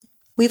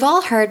We've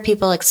all heard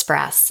people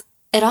express,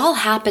 "It all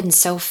happened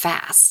so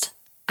fast.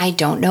 I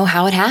don't know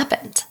how it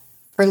happened."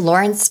 For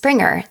Lawrence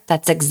Springer,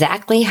 that's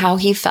exactly how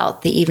he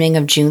felt the evening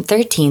of June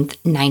 13th,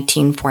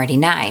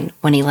 1949,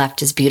 when he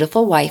left his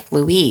beautiful wife,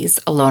 Louise,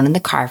 alone in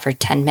the car for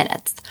 10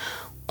 minutes,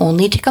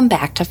 only to come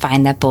back to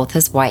find that both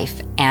his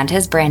wife and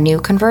his brand new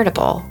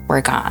convertible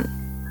were gone.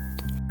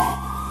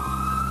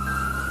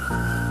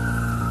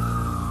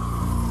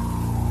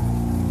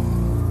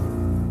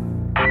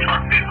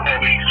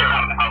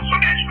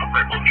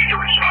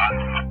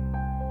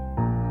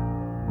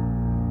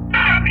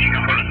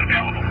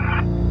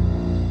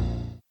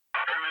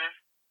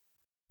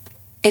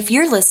 If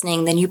you're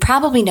listening, then you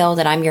probably know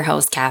that I'm your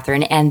host,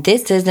 Catherine, and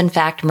this is, in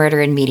fact,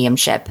 Murder and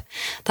Mediumship.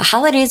 The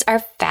holidays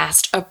are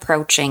fast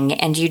approaching,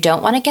 and you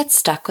don't want to get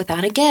stuck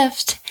without a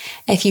gift.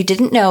 If you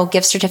didn't know,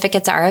 gift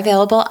certificates are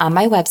available on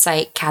my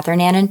website,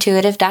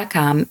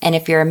 catherineannintuitive.com, and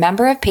if you're a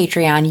member of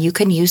Patreon, you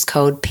can use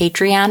code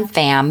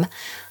PatreonFAM,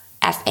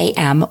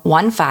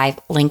 FAM15,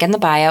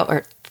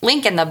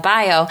 link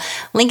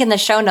in the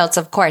show notes,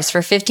 of course,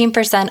 for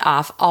 15%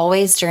 off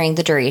always during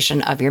the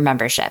duration of your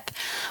membership.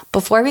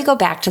 Before we go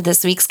back to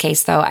this week's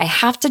case, though, I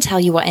have to tell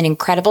you what an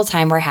incredible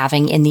time we're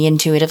having in the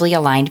Intuitively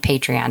Aligned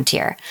Patreon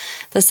tier.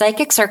 The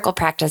Psychic Circle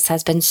practice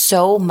has been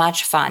so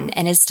much fun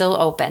and is still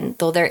open,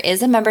 though there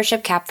is a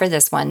membership cap for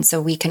this one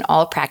so we can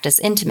all practice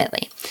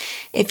intimately.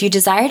 If you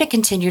desire to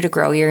continue to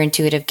grow your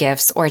intuitive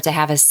gifts or to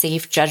have a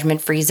safe,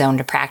 judgment-free zone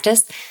to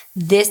practice,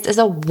 this is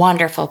a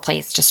wonderful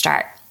place to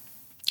start.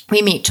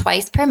 We meet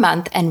twice per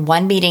month, and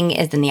one meeting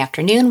is in the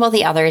afternoon while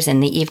the other is in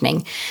the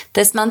evening.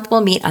 This month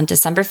we'll meet on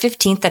December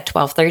 15th at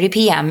 12:30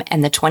 p.m.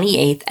 and the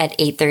 28th at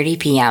 8:30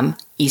 p.m.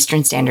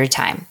 Eastern Standard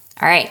Time.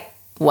 All right,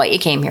 what you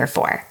came here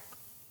for.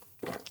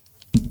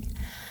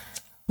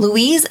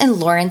 Louise and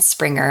Lawrence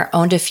Springer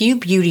owned a few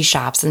beauty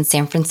shops in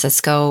San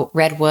Francisco,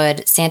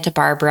 Redwood, Santa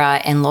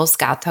Barbara, and Los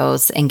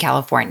Gatos in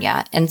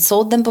California, and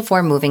sold them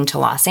before moving to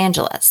Los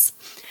Angeles.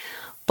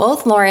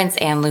 Both Lawrence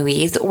and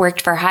Louise worked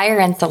for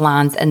higher-end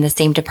salons in the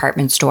same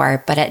department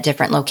store, but at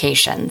different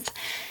locations.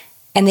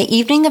 In the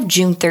evening of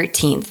June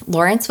 13th,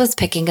 Lawrence was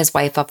picking his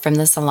wife up from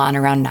the salon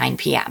around 9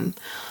 p.m.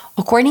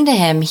 According to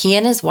him, he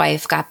and his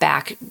wife got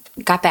back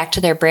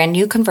to their brand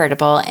new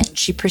convertible, and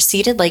she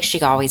proceeded like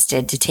she always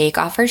did to take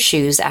off her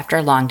shoes after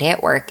a long day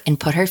at work and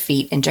put her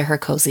feet into her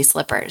cozy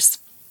slippers.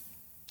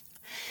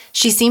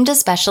 She seemed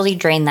especially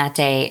drained that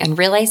day and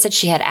realized that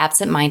she had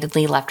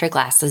absent-mindedly left her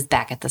glasses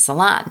back at the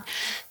salon.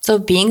 So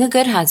being a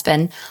good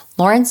husband,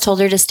 Lawrence told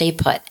her to stay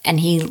put,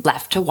 and he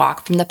left to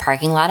walk from the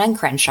parking lot on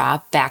Crenshaw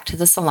back to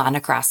the salon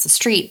across the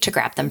street to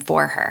grab them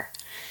for her.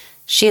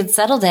 She had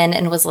settled in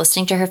and was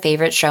listening to her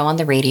favorite show on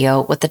the radio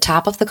with the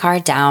top of the car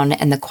down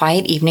and the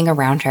quiet evening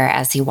around her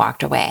as he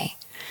walked away.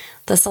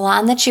 The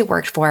salon that she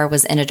worked for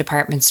was in a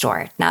department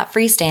store, not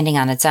freestanding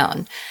on its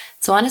own.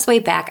 So on his way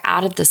back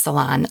out of the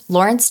salon,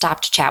 Lawrence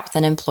stopped to chat with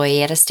an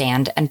employee at a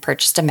stand and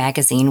purchased a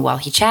magazine while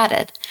he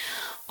chatted.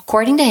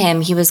 According to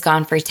him, he was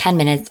gone for 10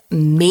 minutes,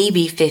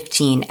 maybe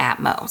 15 at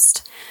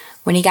most.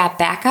 When he got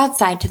back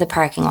outside to the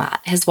parking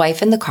lot, his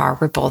wife and the car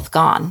were both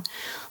gone.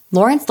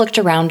 Lawrence looked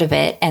around a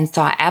bit and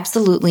saw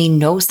absolutely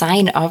no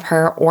sign of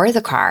her or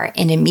the car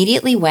and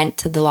immediately went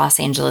to the Los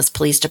Angeles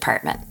Police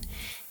Department.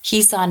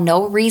 He saw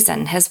no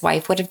reason his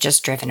wife would have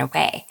just driven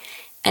away.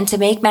 And to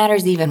make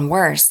matters even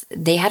worse,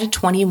 they had a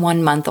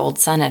 21-month-old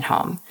son at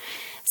home.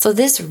 So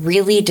this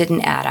really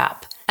didn't add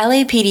up.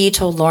 LAPD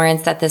told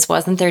Lawrence that this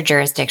wasn't their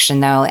jurisdiction,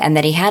 though, and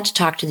that he had to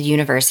talk to the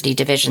University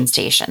Division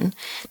Station.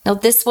 Now,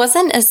 this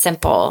wasn't as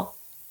simple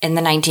in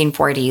the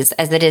 1940s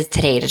as it is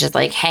today to just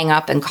hang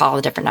up and call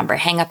a different number,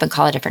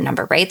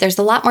 right? There's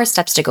a lot more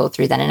steps to go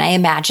through then, and I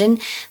imagine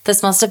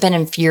this must have been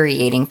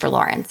infuriating for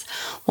Lawrence.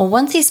 Well,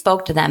 once he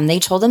spoke to them, they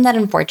told him that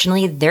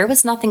unfortunately there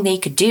was nothing they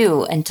could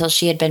do until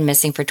she had been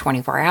missing for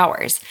 24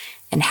 hours.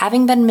 And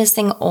having been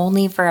missing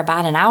only for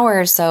about an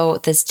hour or so,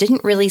 this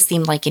didn't really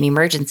seem like an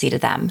emergency to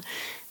them.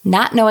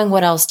 Not knowing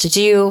what else to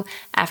do,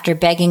 after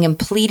begging and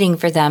pleading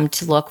for them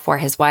to look for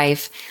his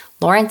wife,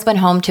 Lawrence went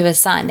home to his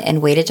son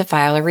and waited to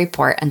file a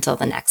report until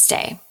the next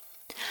day.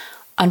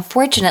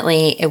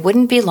 Unfortunately, it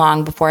wouldn't be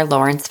long before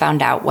Lawrence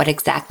found out what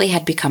exactly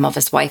had become of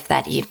his wife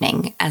that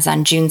evening, as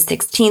on June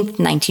 16,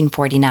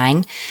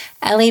 1949,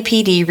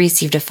 LAPD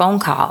received a phone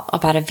call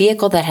about a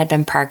vehicle that had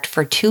been parked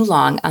for too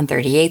long on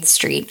 38th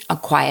Street, a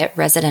quiet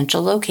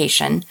residential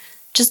location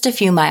just a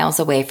few miles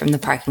away from the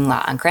parking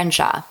lot on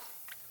Crenshaw.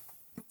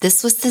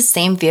 This was the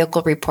same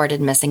vehicle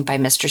reported missing by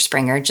Mr.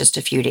 Springer just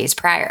a few days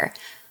prior.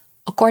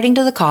 According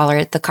to the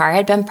caller, the car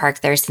had been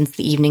parked there since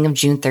the evening of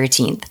June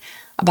 13th,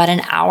 about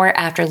an hour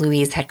after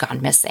Louise had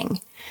gone missing.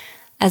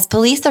 As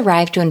police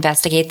arrived to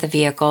investigate the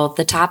vehicle,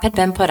 the top had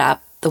been put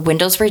up, the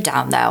windows were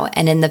down though,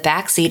 and in the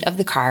back seat of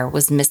the car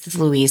was Mrs.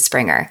 Louise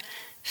Springer,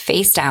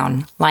 face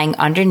down, lying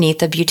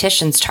underneath a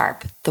beautician's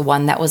tarp, the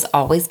one that was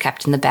always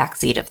kept in the back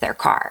seat of their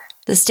car.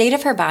 The state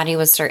of her body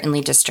was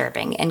certainly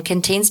disturbing and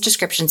contains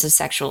descriptions of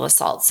sexual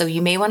assault, so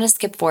you may want to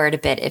skip forward a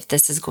bit if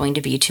this is going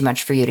to be too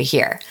much for you to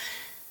hear.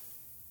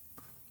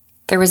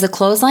 There was a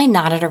clothesline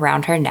knotted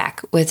around her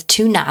neck with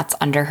 2 knots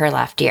under her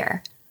left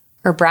ear.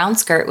 Her brown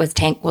skirt was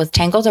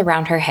tangled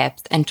around her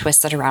hips and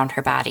twisted around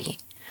her body.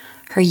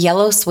 Her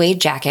yellow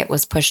suede jacket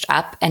was pushed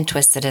up and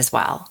twisted as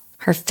well.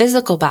 Her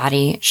physical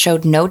body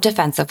showed no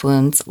defensive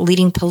wounds,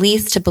 leading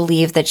police to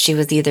believe that she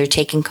was either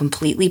taken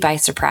completely by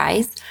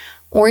surprise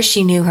or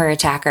she knew her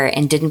attacker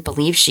and didn't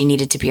believe she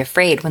needed to be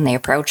afraid when they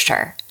approached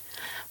her.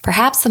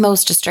 Perhaps the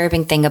most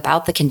disturbing thing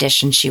about the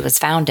condition she was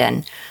found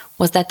in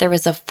was that there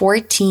was a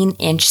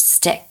 14-inch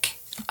stick,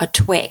 a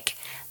twig,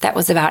 that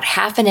was about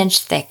half an inch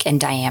thick in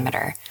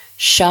diameter,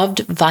 shoved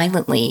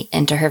violently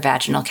into her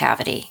vaginal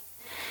cavity.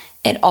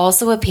 It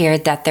also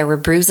appeared that there were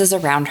bruises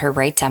around her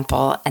right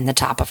temple and the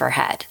top of her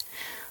head.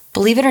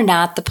 Believe it or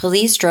not, the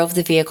police drove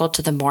the vehicle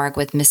to the morgue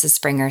with Mrs.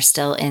 Springer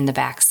still in the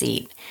back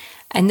seat.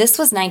 And this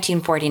was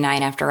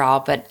 1949 after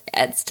all, but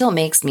it still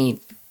makes me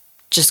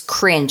just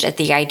cringe at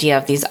the idea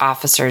of these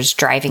officers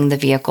driving the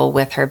vehicle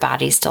with her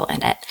body still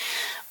in it.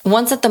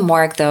 Once at the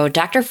morgue, though,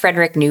 Dr.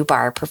 Frederick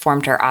Newbar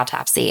performed her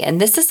autopsy, and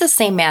this is the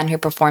same man who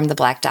performed the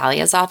Black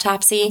Dahlia's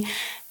autopsy,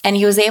 and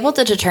he was able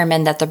to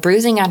determine that the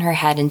bruising on her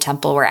head and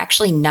temple were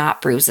actually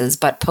not bruises,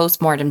 but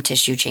post-mortem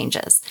tissue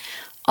changes.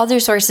 Other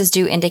sources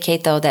do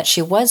indicate, though, that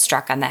she was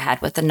struck on the head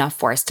with enough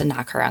force to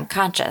knock her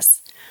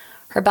unconscious.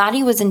 Her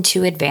body was in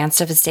too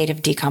advanced of a state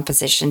of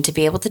decomposition to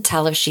be able to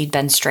tell if she'd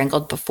been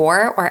strangled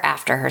before or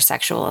after her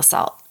sexual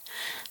assault.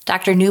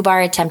 Dr.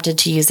 Newbar attempted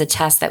to use a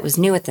test that was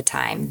new at the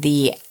time,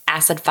 the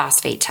acid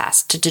phosphate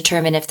test, to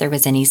determine if there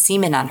was any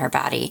semen on her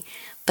body,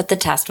 but the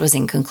test was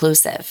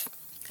inconclusive,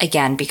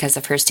 again because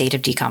of her state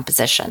of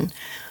decomposition.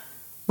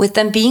 With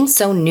them being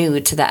so new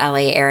to the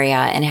LA area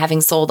and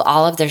having sold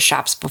all of their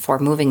shops before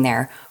moving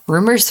there,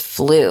 rumors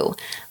flew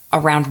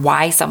around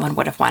why someone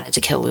would have wanted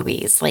to kill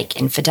Louise, like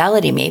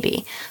infidelity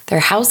maybe. Their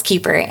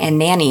housekeeper and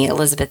nanny,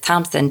 Elizabeth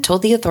Thompson,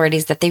 told the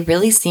authorities that they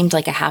really seemed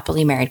like a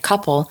happily married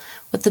couple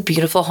with a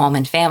beautiful home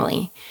and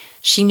family.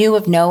 She knew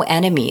of no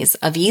enemies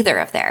of either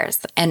of theirs.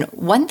 And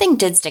one thing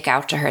did stick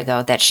out to her,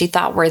 though, that she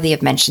thought worthy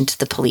of mention to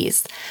the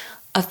police.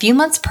 A few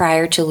months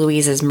prior to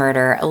Louise's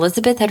murder,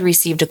 Elizabeth had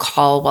received a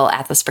call while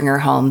at the Springer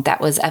home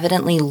that was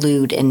evidently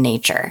lewd in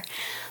nature.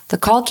 The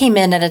call came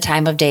in at a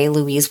time of day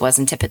Louise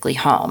wasn't typically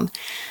home.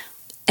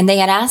 And they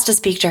had asked to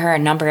speak to her a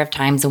number of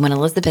times, and when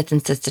Elizabeth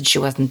insisted she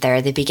wasn't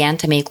there, they began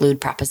to make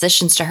lewd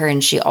propositions to her,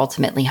 and she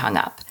ultimately hung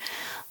up.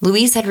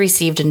 Louise had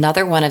received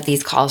another one of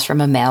these calls from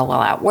a male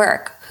while at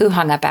work, who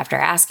hung up after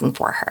asking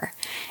for her.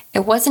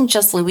 It wasn't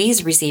just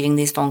Louise receiving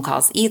these phone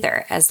calls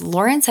either, as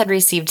Lawrence had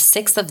received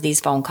 6 of these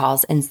phone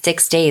calls in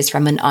 6 days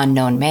from an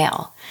unknown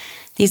male.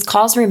 These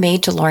calls were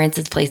made to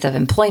Lawrence's place of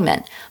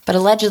employment, but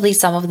allegedly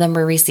some of them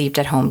were received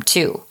at home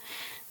too.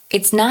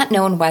 It's not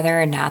known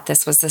whether or not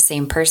this was the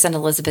same person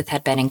Elizabeth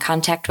had been in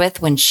contact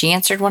with when she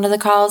answered one of the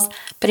calls,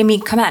 but I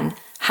mean, come on,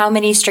 how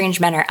many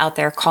strange men are out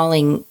there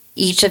calling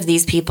each of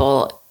these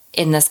people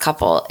in this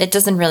couple? It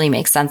doesn't really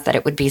make sense that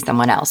it would be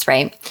someone else,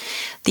 right?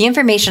 The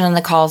information on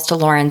the calls to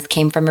Lawrence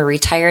came from a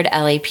retired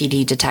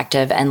LAPD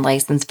detective and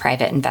licensed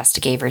private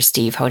investigator,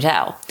 Steve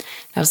Hodel.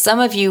 Now, some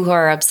of you who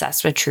are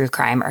obsessed with true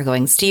crime are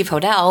going, Steve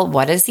Hodel,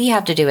 what does he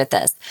have to do with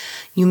this?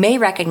 You may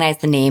recognize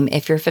the name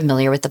if you're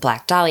familiar with the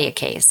Black Dahlia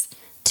case.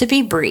 To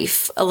be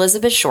brief,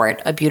 Elizabeth Short,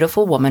 a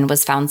beautiful woman,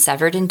 was found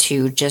severed in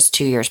two just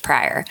 2 years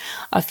prior,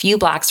 a few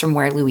blocks from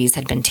where Louise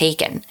had been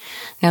taken.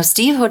 Now,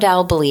 Steve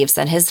Hodel believes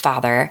that his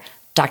father,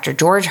 Dr.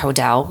 George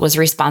Hodel, was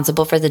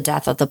responsible for the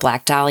death of the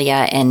Black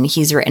Dahlia, and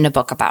he's written a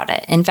book about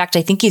it. In fact,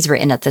 I think he's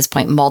written at this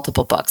point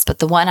multiple books, but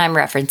the one I'm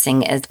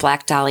referencing is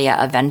Black Dahlia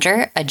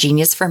Avenger, A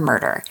Genius for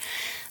Murder.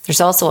 There's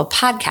also a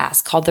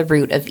podcast called The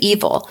Root of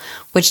Evil,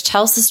 which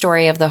tells the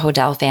story of the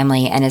Hodel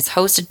family and is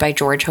hosted by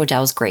George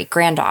Hodel's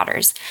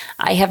great-granddaughters.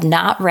 I have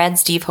not read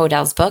Steve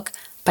Hodel's book,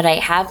 but I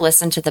have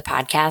listened to the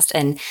podcast,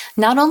 and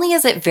not only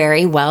is it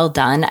very well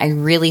done, I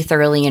really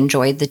thoroughly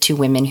enjoyed the 2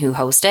 women who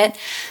host it,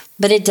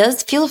 but it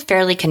does feel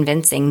fairly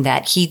convincing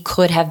that he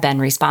could have been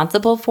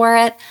responsible for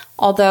it,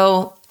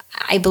 although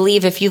I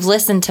believe if you've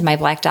listened to my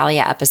Black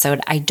Dahlia episode,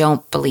 I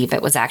don't believe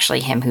it was actually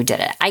him who did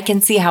it. I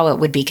can see how it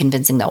would be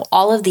convincing, though.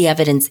 All of the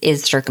evidence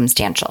is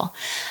circumstantial.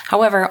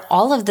 However,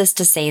 all of this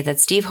to say that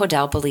Steve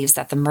Hodel believes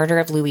that the murder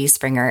of Louise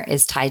Springer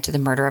is tied to the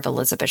murder of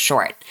Elizabeth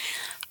Short.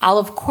 I'll,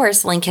 of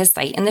course, link his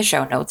site in the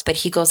show notes, but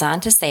he goes on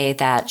to say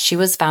that she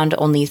was found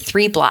only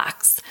 3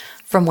 blocks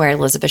from where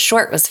Elizabeth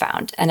Short was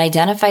found, and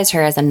identifies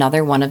her as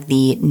another one of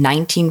the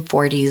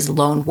 1940s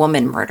lone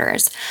woman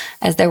murders,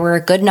 as there were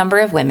a good number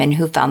of women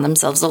who found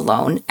themselves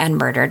alone and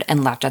murdered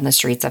and left on the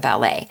streets of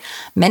LA,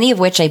 many of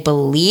which I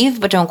believe,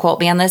 but don't quote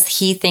me on this,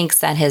 he thinks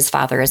that his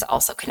father is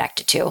also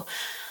connected to.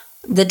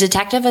 The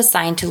detective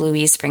assigned to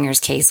Louise Springer's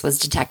case was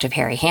Detective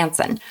Harry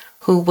Hansen,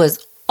 who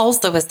was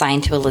also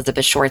assigned to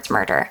Elizabeth Short's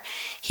murder.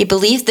 He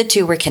believed the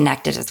 2 were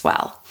connected as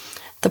well.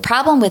 The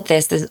problem with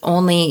this is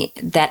only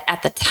that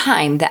at the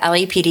time, the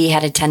LAPD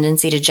had a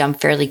tendency to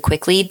jump fairly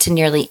quickly to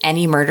nearly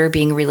any murder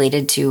being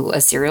related to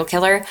a serial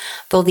killer,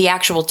 though the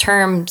actual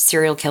term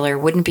serial killer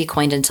wouldn't be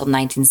coined until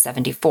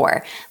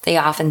 1974. They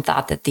often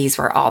thought that these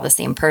were all the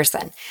same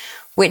person.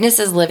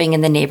 Witnesses living in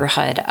the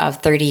neighborhood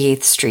of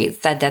 38th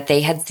Street said that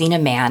they had seen a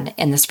man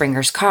in the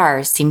Springers'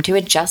 car seem to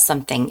adjust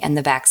something in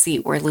the back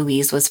seat where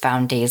Louise was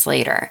found days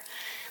later.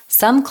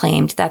 Some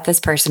claimed that this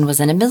person was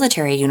in a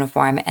military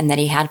uniform and that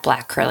he had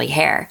black curly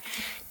hair.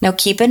 Now,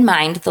 keep in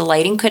mind, the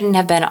lighting couldn't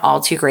have been all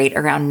too great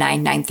around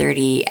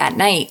 9:30 at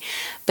night,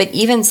 but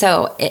even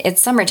so,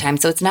 it's summertime,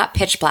 so it's not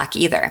pitch black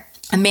either.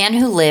 A man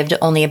who lived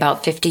only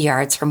about 50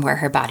 yards from where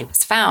her body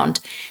was found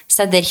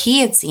said that he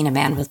had seen a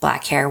man with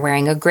black hair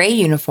wearing a gray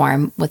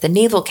uniform with a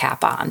naval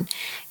cap on,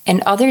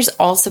 and others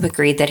also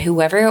agreed that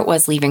whoever it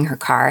was leaving her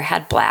car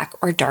had black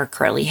or dark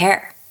curly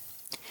hair.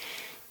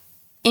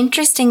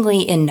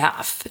 Interestingly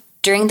enough,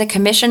 during the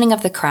commissioning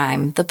of the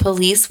crime, the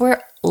police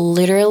were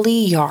literally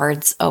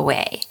yards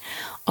away.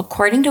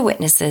 According to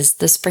witnesses,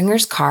 the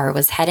Springers' car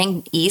was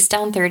heading east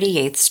down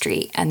 38th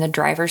Street, and the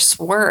driver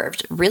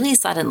swerved really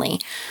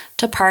suddenly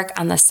to park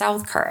on the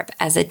south curb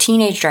as a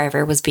teenage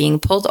driver was being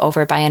pulled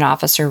over by an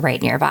officer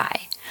right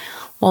nearby.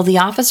 While the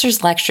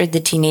officers lectured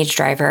the teenage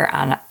driver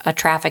on a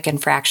traffic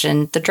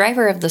infraction, the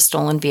driver of the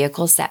stolen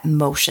vehicle sat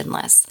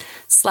motionless,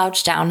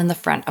 slouched down in the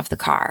front of the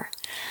car.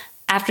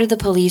 After the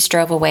police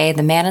drove away,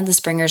 the man in the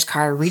Springers'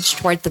 car reached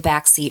toward the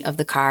back seat of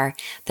the car,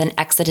 then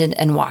exited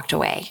and walked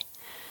away.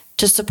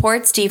 To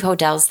support Steve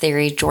Hodell's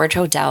theory, George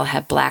Hodell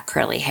had black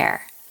curly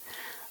hair.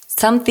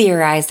 Some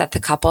theorized that the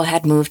couple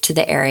had moved to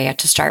the area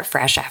to start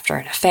fresh after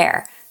an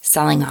affair,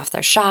 selling off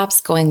their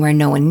shops, going where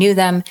no one knew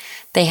them.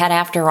 They had,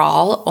 after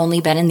all, only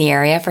been in the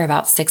area for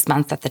about 6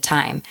 months at the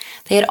time.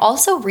 They had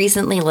also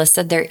recently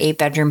listed their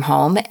 8-bedroom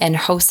home and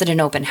hosted an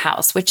open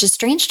house, which is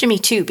strange to me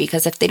too,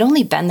 because if they'd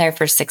only been there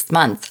for 6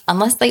 months,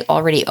 unless they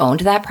already owned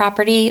that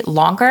property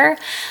longer,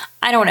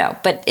 I don't know,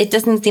 but it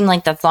doesn't seem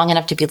like that's long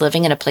enough to be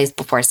living in a place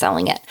before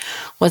selling it.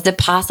 Was it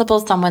possible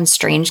someone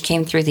strange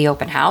came through the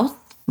open house?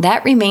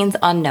 That remains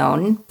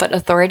unknown, but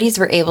authorities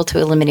were able to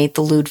eliminate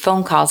the lewd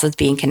phone calls as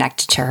being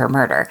connected to her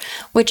murder,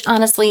 which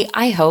honestly,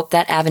 I hope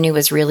that avenue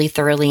was really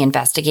thoroughly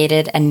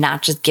investigated and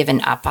not just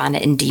given up on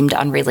and deemed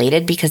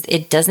unrelated, because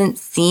it doesn't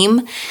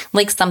seem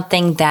like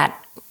something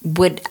that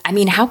would,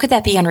 how could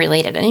that be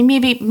unrelated?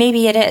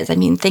 Maybe it is.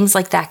 Things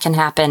like that can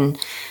happen,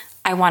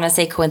 I want to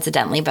say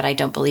coincidentally, but I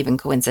don't believe in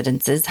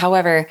coincidences.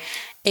 However,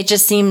 it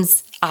just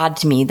seems odd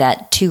to me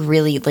that two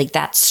really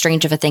that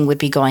strange of a thing would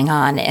be going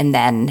on and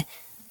then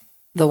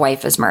the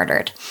wife is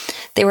murdered.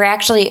 The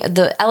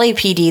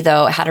LAPD,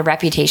 though, had a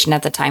reputation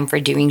at the time for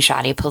doing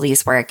shoddy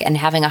police work and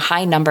having a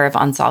high number of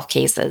unsolved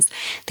cases.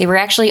 They were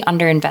actually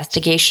under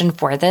investigation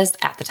for this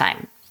at the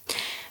time.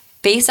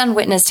 Based on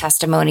witness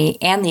testimony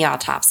and the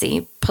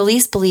autopsy,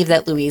 police believe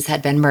that Louise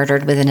had been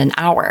murdered within an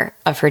hour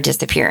of her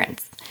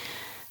disappearance.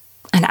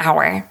 An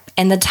hour.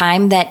 And the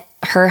time that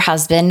her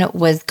husband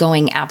was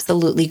going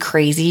absolutely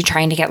crazy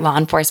trying to get law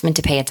enforcement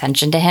to pay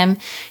attention to him,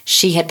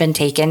 she had been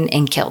taken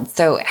and killed.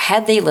 So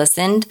had they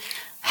listened,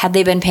 had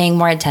they been paying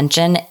more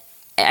attention,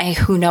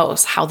 who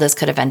knows how this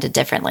could have ended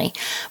differently.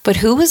 But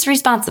who was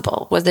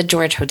responsible? Was it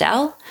George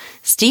Hodell?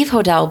 Steve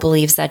Hodell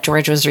believes that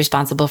George was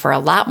responsible for a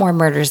lot more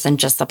murders than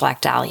just the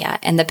Black Dahlia,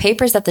 and the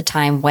papers at the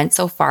time went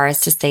so far as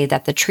to say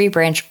that the tree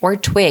branch or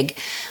twig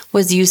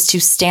was used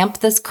to stamp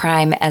this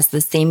crime as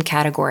the same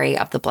category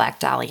of the Black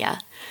Dahlia.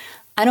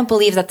 I don't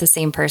believe that the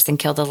same person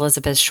killed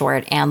Elizabeth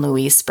Short and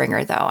Louise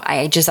Springer, though.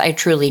 I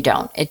truly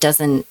don't. It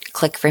doesn't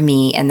click for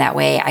me in that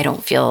way. I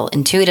don't feel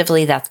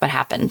intuitively that's what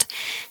happened.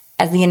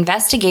 As the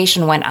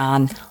investigation went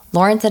on,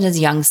 Lawrence and his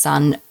young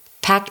son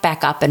packed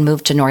back up and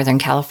moved to Northern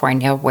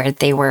California, where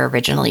they were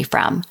originally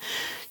from.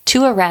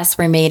 2 arrests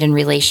were made in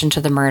relation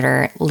to the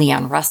murder: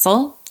 Leon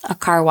Russell, a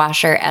car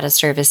washer at a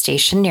service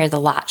station near the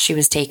lot she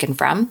was taken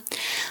from,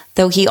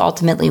 though he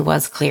ultimately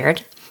was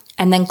cleared.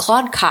 And then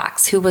Claude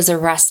Cox, who was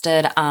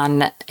arrested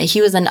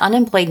he was an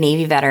unemployed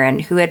Navy veteran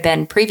who had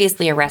been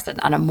previously arrested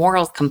on a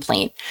morals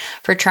complaint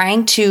for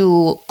trying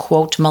to,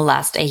 quote,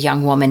 molest a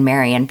young woman,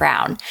 Marion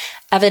Brown.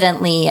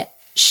 Evidently,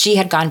 she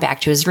had gone back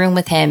to his room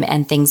with him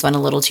and things went a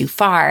little too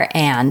far,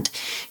 and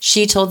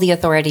she told the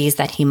authorities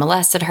that he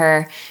molested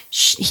her.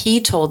 She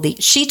told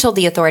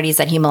the authorities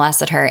that he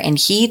molested her, and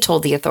he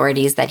told the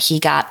authorities that he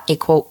got a,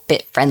 quote,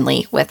 bit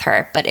friendly with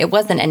her, but it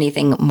wasn't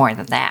anything more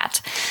than that.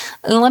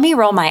 Let me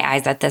roll my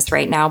eyes at this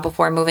right now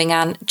before moving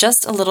on.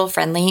 Just a little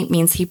friendly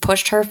means he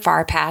pushed her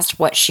far past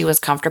what she was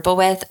comfortable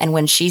with, and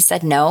when she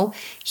said no,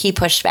 he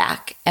pushed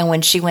back, and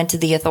when she went to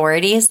the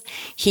authorities,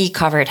 he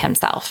covered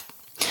himself.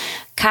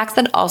 Cox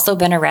had also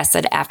been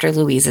arrested after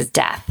Louise's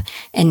death.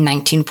 In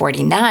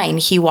 1949,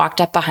 he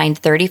walked up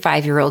behind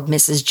 35-year-old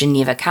Mrs.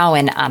 Geneva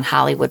Cowan on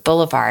Hollywood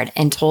Boulevard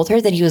and told her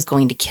that he was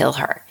going to kill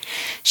her.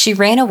 She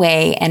ran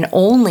away and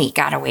only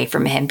got away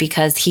from him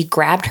because he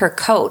grabbed her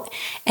coat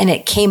and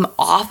it came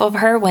off of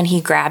her when he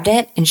grabbed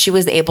it, and she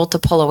was able to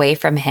pull away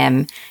from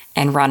him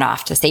and run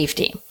off to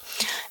safety.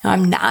 Now,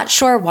 I'm not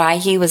sure why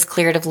he was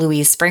cleared of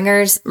Louise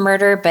Springer's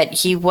murder, but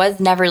he was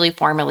never really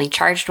formally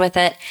charged with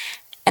it.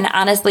 And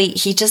honestly,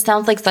 he just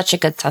sounds like such a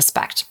good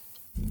suspect.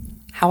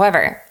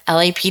 However,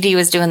 LAPD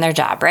was doing their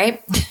job, right?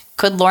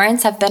 Could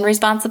Lawrence have been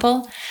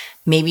responsible?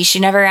 Maybe she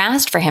never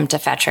asked for him to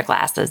fetch her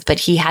glasses, but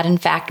he had in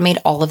fact made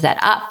all of that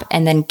up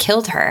and then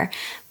killed her,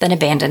 then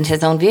abandoned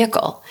his own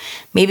vehicle.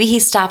 Maybe he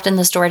stopped in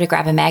the store to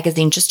grab a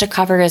magazine just to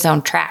cover his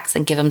own tracks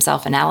and give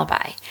himself an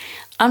alibi.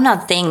 I'm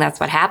not saying that's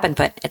what happened,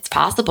 but it's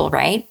possible,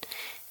 right?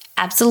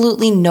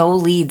 Absolutely no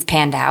leads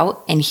panned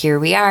out, and here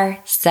we are,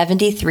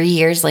 73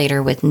 years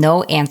later with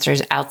no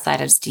answers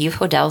outside of Steve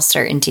Hodell's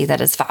certainty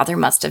that his father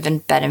must have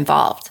been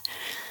involved.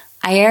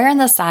 I err on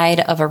the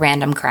side of a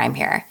random crime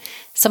here.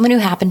 Someone who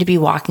happened to be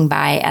walking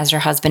by as her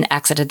husband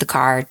exited the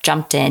car,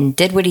 jumped in,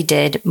 did what he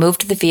did,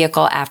 moved to the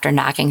vehicle after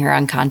knocking her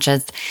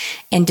unconscious,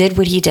 and did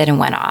what he did and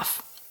went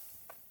off,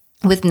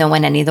 with no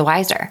one any the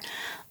wiser.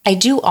 I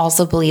do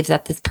also believe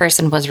that this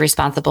person was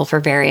responsible for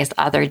various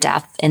other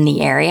deaths in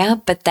the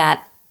area, but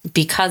that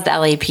because the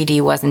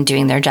LAPD wasn't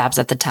doing their jobs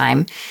at the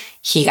time,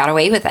 he got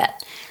away with it.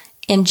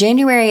 In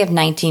January of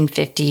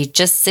 1950,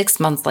 just 6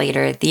 months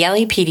later, the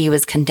LAPD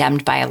was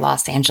condemned by a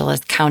Los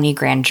Angeles County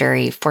grand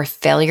jury for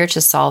failure to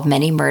solve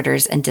many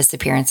murders and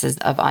disappearances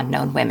of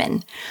unknown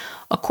women.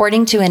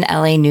 According to an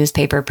LA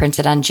newspaper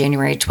printed on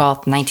January 12,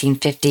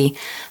 1950,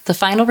 the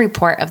final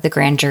report of the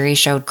grand jury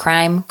showed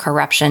crime,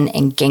 corruption,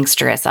 and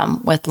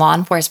gangsterism, with law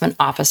enforcement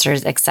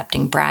officers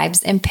accepting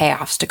bribes and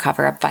payoffs to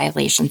cover up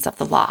violations of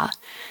the law.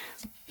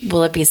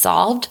 Will it be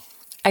solved?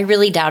 I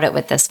really doubt it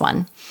with this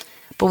one.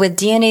 But with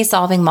DNA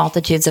solving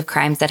multitudes of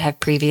crimes that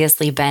have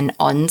previously been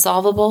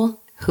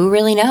unsolvable, who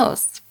really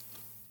knows?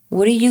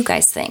 What do you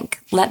guys think?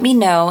 Let me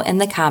know in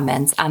the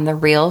comments on the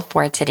reel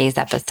for today's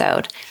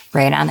episode,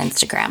 right on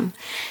Instagram.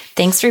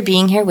 Thanks for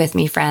being here with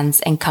me,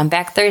 friends, and come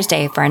back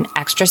Thursday for an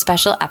extra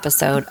special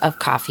episode of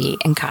Coffee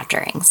and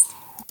Conjurings.